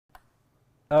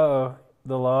Uh-oh.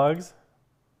 The logs.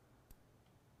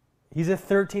 He's a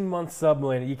 13-month sub,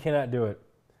 Malena. You cannot do it.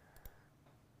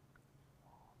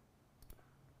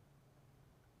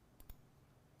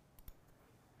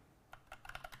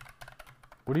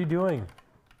 What are you doing?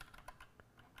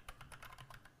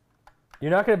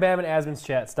 You're not going to ban in Asmon's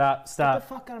chat. Stop. Stop. Get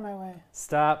the fuck out of my way.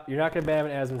 Stop. You're not going to ban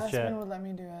in Asmon's chat. Asmon would let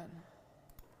me do it.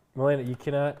 Malena, you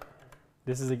cannot.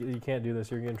 You can't do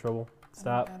this. You're going to get in trouble.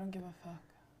 Stop. I don't give a fuck.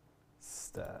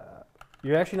 Stop.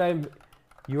 You're actually not even,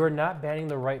 you are not banning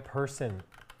the right person.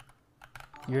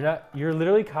 You're not, you're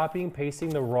literally copying and pasting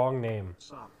the wrong name.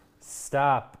 Stop.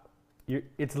 Stop.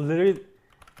 It's literally.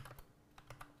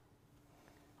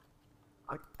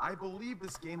 I believe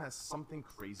this game has something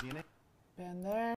crazy in it. Been there.